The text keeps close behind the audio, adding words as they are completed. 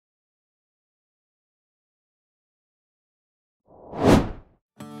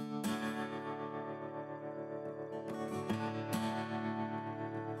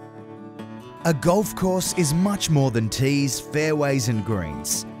A golf course is much more than tees, fairways and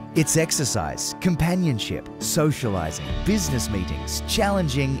greens. It's exercise, companionship, socialising, business meetings,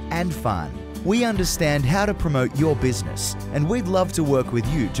 challenging and fun. We understand how to promote your business, and we'd love to work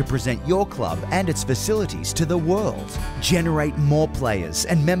with you to present your club and its facilities to the world. Generate more players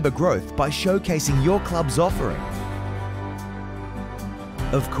and member growth by showcasing your club's offering.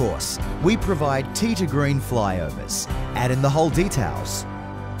 Of course, we provide tee to green flyovers. Add in the whole details.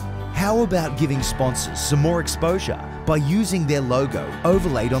 How about giving sponsors some more exposure by using their logo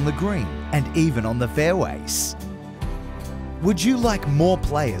overlaid on the green and even on the fairways? Would you like more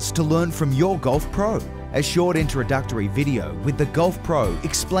players to learn from your golf pro? A short introductory video with the Golf Pro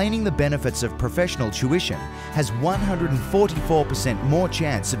explaining the benefits of professional tuition has 144% more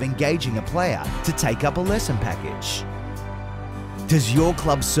chance of engaging a player to take up a lesson package. Does your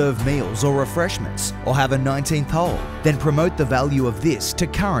club serve meals or refreshments or have a 19th hole? Then promote the value of this to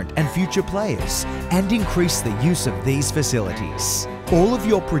current and future players and increase the use of these facilities. All of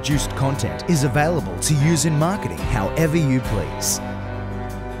your produced content is available to use in marketing however you please.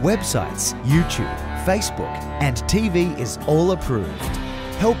 Websites, YouTube, Facebook and TV is all approved.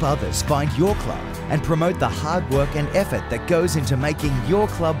 Help others find your club and promote the hard work and effort that goes into making your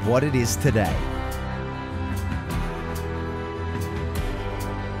club what it is today.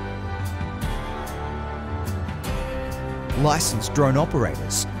 Licensed drone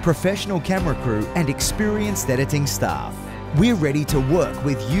operators, professional camera crew and experienced editing staff. We're ready to work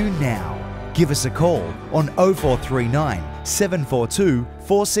with you now. Give us a call on 0439 742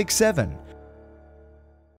 467